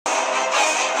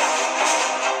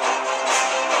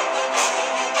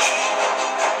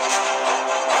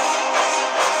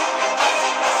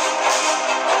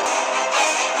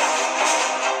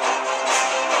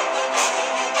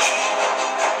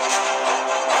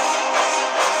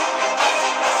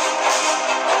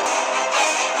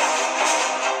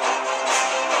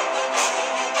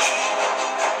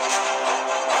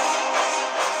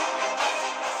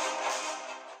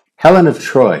Helen of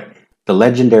Troy, the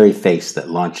legendary face that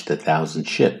launched 1,000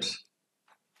 ships.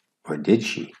 Or did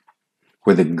she?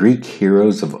 Were the Greek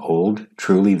heroes of old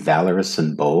truly valorous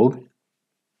and bold?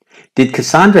 Did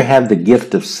Cassandra have the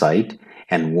gift of sight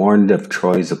and warned of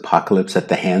Troy's apocalypse at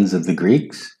the hands of the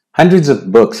Greeks? Hundreds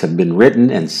of books have been written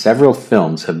and several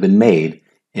films have been made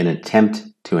in an attempt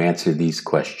to answer these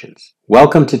questions.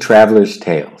 Welcome to Travelers'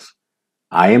 Tales.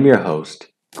 I am your host,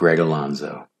 Greg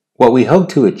Alonzo. What we hope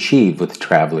to achieve with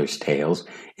Travelers' Tales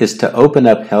is to open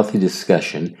up healthy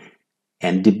discussion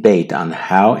and debate on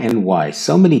how and why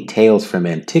so many tales from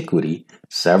antiquity,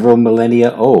 several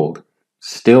millennia old,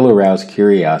 still arouse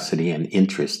curiosity and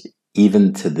interest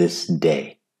even to this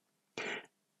day.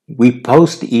 We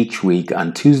post each week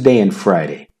on Tuesday and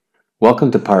Friday. Welcome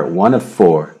to part 1 of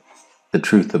 4, The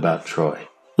Truth About Troy.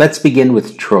 Let's begin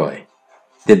with Troy.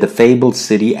 Did the fabled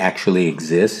city actually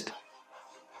exist?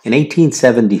 In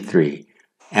 1873,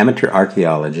 amateur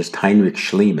archaeologist Heinrich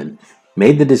Schliemann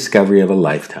made the discovery of a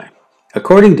lifetime.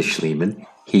 According to Schliemann,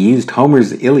 he used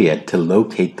Homer's Iliad to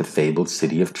locate the fabled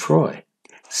city of Troy.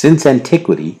 Since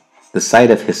antiquity, the site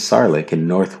of Hisarlik in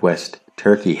northwest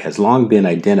Turkey has long been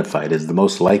identified as the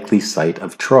most likely site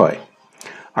of Troy.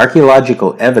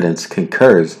 Archaeological evidence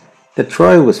concurs that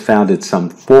Troy was founded some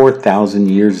 4,000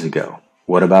 years ago.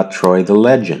 What about Troy the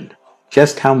legend?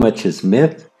 Just how much is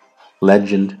myth,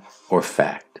 legend, or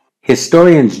fact?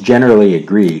 Historians generally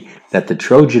agree that the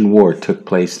Trojan War took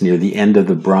place near the end of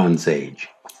the Bronze Age,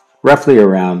 roughly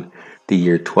around the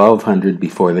year 1200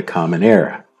 before the Common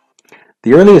Era.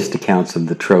 The earliest accounts of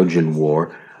the Trojan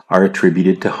War are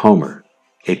attributed to Homer,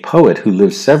 a poet who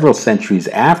lived several centuries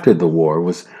after the war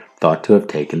was thought to have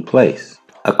taken place.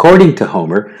 According to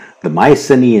Homer, the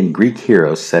Mycenaean Greek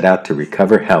heroes set out to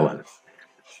recover Helen,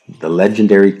 the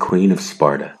legendary queen of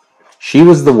Sparta. She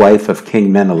was the wife of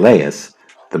King Menelaus,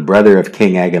 the brother of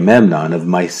King Agamemnon of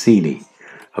Mycenae.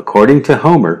 According to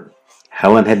Homer,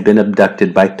 Helen had been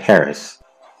abducted by Paris,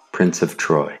 Prince of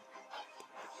Troy.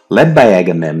 Led by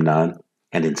Agamemnon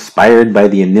and inspired by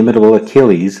the inimitable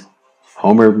Achilles,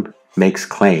 Homer makes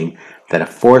claim that a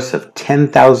force of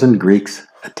 10,000 Greeks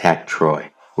attacked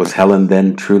Troy. Was Helen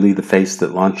then truly the face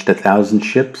that launched 1,000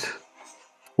 ships?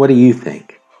 What do you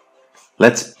think?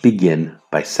 Let's begin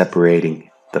by separating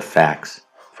the facts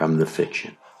from the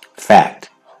fiction. Fact.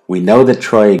 We know that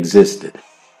Troy existed.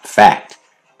 Fact.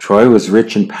 Troy was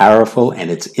rich and powerful, and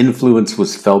its influence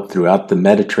was felt throughout the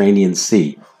Mediterranean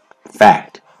Sea.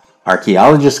 Fact.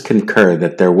 Archaeologists concur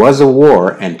that there was a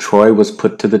war and Troy was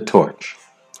put to the torch.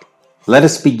 Let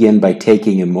us begin by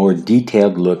taking a more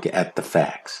detailed look at the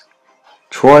facts.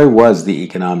 Troy was the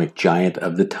economic giant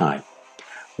of the time.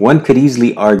 One could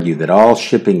easily argue that all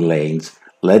shipping lanes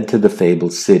led to the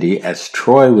fabled city, as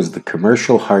Troy was the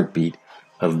commercial heartbeat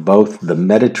of both the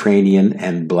Mediterranean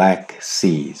and Black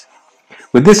Seas.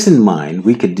 With this in mind,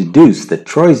 we could deduce that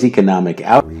Troy's economic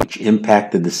outreach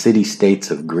impacted the city-states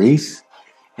of Greece,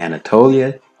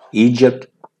 Anatolia, Egypt,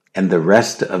 and the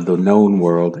rest of the known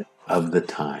world of the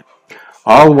time.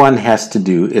 All one has to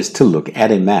do is to look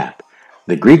at a map.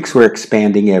 The Greeks were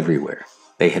expanding everywhere.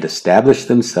 They had established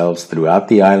themselves throughout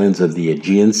the islands of the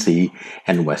Aegean Sea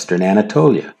and western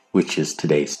Anatolia, which is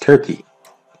today's Turkey.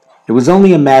 It was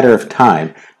only a matter of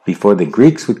time before the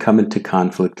Greeks would come into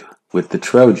conflict with the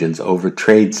Trojans over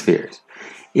trade spheres.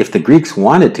 If the Greeks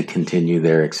wanted to continue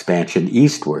their expansion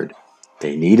eastward,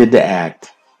 they needed to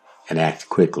act, and act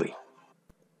quickly.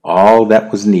 All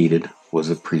that was needed was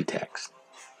a pretext.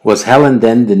 Was Helen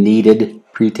then the needed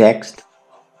pretext?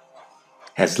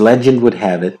 As legend would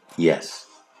have it, yes.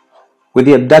 With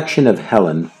the abduction of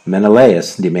Helen,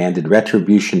 Menelaus demanded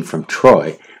retribution from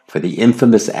Troy for the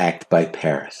infamous act by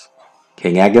Paris.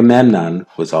 King Agamemnon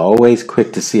was always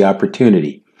quick to see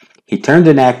opportunity. He turned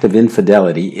an act of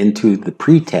infidelity into the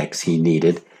pretext he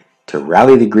needed to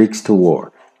rally the Greeks to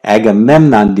war.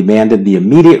 Agamemnon demanded the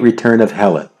immediate return of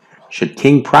Helen. Should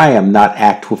King Priam not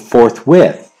act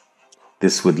forthwith,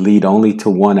 this would lead only to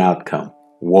one outcome: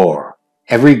 war.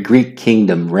 Every Greek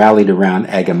kingdom rallied around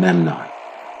Agamemnon.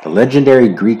 The legendary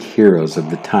Greek heroes of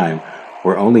the time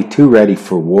were only too ready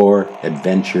for war,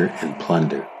 adventure, and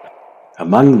plunder.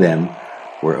 Among them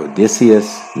were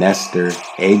Odysseus, Nestor,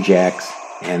 Ajax,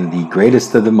 and the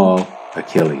greatest of them all,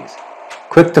 Achilles.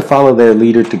 Quick to follow their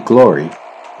leader to glory,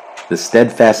 the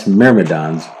steadfast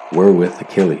Myrmidons were with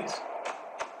Achilles.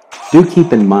 Do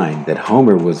keep in mind that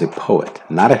Homer was a poet,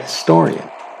 not a historian.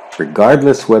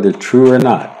 Regardless whether true or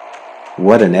not,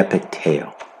 what an epic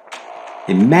tale.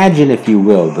 Imagine, if you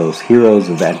will, those heroes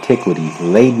of antiquity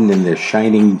laden in their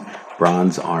shining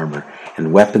bronze armor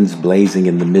and weapons blazing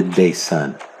in the midday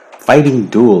sun, fighting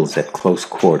duels at close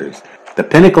quarters. The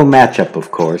pinnacle matchup,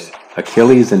 of course,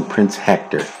 Achilles and Prince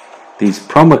Hector. These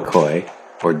promachoi,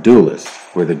 or duelists,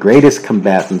 were the greatest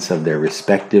combatants of their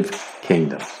respective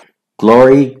kingdoms.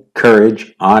 Glory,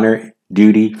 courage, honor,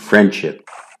 duty, friendship,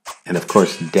 and of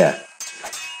course death.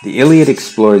 The Iliad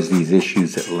explores these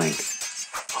issues at length.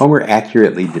 Homer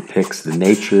accurately depicts the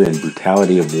nature and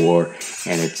brutality of war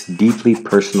and its deeply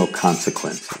personal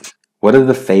consequences. What of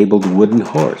the fabled wooden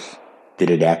horse? Did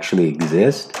it actually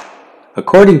exist?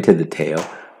 According to the tale,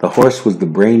 the horse was the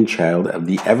brainchild of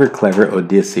the ever-clever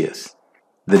Odysseus.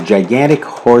 The gigantic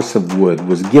horse of wood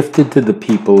was gifted to the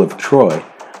people of Troy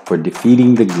for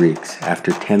defeating the Greeks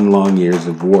after 10 long years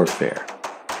of warfare.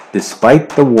 Despite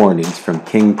the warnings from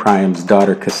King Priam's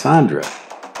daughter Cassandra,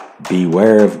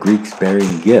 "Beware of Greeks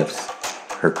bearing gifts,"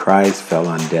 her cries fell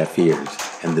on deaf ears,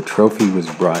 and the trophy was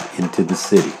brought into the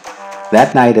city.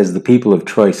 That night, as the people of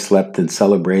Troy slept and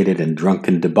celebrated in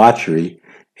drunken debauchery,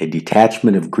 a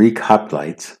detachment of Greek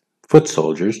hoplites, foot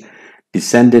soldiers,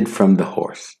 descended from the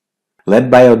horse.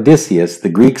 Led by Odysseus, the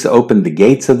Greeks opened the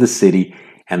gates of the city,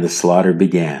 and the slaughter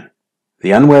began.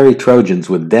 The unwary Trojans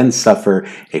would then suffer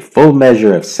a full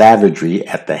measure of savagery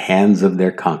at the hands of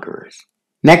their conquerors.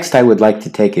 Next, I would like to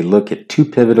take a look at two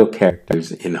pivotal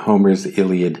characters in Homer's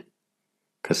Iliad,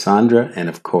 Cassandra and,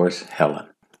 of course, Helen.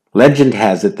 Legend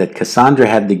has it that Cassandra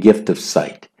had the gift of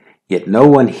sight, yet no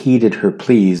one heeded her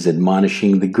pleas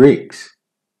admonishing the Greeks.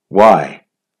 Why?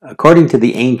 According to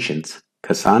the ancients,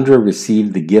 Cassandra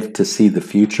received the gift to see the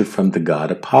future from the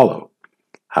god Apollo.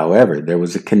 However, there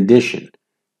was a condition.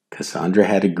 Cassandra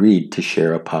had agreed to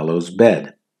share Apollo's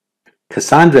bed.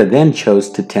 Cassandra then chose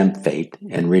to tempt fate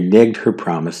and reneged her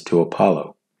promise to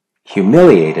Apollo.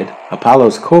 Humiliated,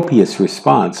 Apollo's copious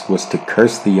response was to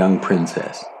curse the young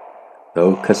princess.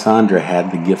 Though Cassandra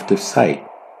had the gift of sight,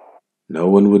 no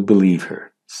one would believe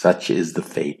her. Such is the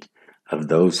fate of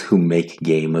those who make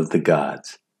game of the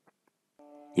gods.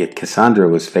 Yet Cassandra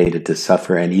was fated to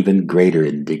suffer an even greater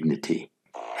indignity.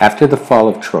 After the fall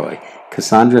of Troy,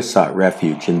 Cassandra sought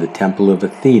refuge in the temple of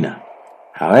Athena.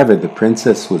 However, the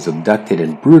princess was abducted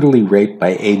and brutally raped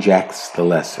by Ajax the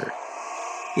Lesser.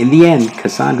 In the end,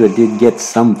 Cassandra did get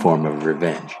some form of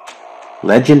revenge.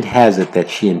 Legend has it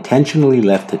that she intentionally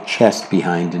left a chest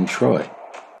behind in Troy.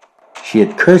 She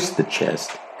had cursed the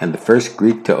chest, and the first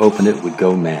Greek to open it would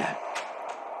go mad.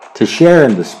 To share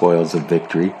in the spoils of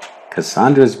victory,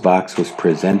 Cassandra's box was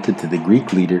presented to the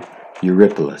Greek leader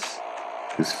Eurypylus,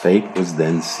 whose fate was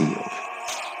then sealed.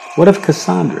 What of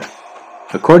Cassandra?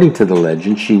 According to the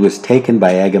legend, she was taken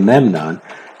by Agamemnon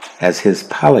as his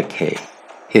Palike,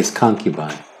 his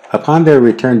concubine. Upon their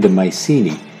return to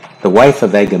Mycenae, the wife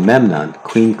of Agamemnon,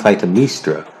 Queen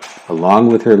Clytemnestra, along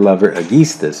with her lover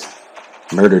Aegisthus,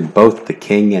 murdered both the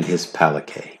king and his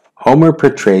Palike. Homer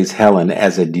portrays Helen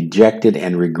as a dejected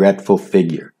and regretful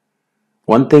figure.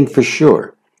 One thing for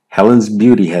sure, Helen's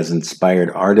beauty has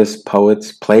inspired artists,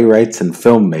 poets, playwrights, and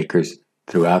filmmakers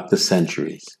throughout the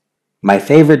centuries. My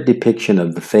favorite depiction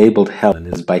of the fabled Helen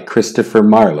is by Christopher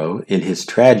Marlowe in his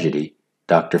tragedy,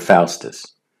 Dr. Faustus.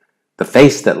 The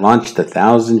face that launched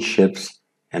 1,000 ships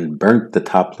and burnt the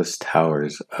topless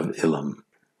towers of Ilium.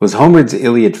 Was Homer's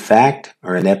Iliad fact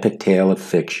or an epic tale of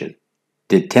fiction?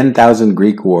 Did 10,000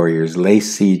 Greek warriors lay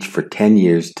siege for 10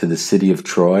 years to the city of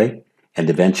Troy and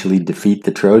eventually defeat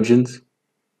the Trojans?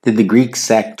 Did the Greeks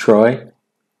sack Troy?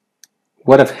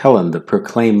 What of Helen, the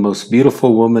proclaimed most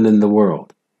beautiful woman in the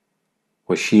world?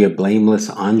 Was she a blameless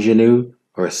ingenue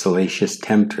or a salacious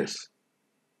temptress?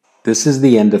 This is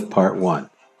the end of part 1.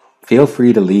 Feel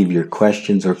free to leave your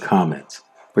questions or comments.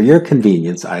 For your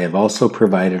convenience, I have also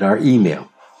provided our email.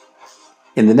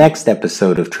 In the next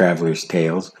episode of Traveler's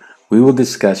Tales, we will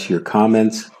discuss your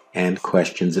comments and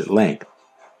questions at length.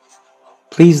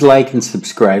 Please like and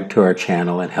subscribe to our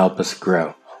channel and help us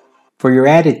grow. For your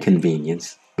added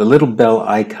convenience, the little bell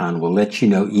icon will let you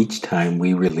know each time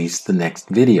we release the next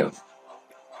video.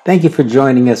 Thank you for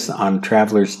joining us on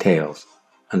Traveler's Tales.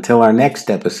 Until our next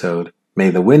episode, may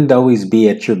the wind always be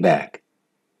at your back.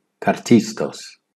 Kartistos.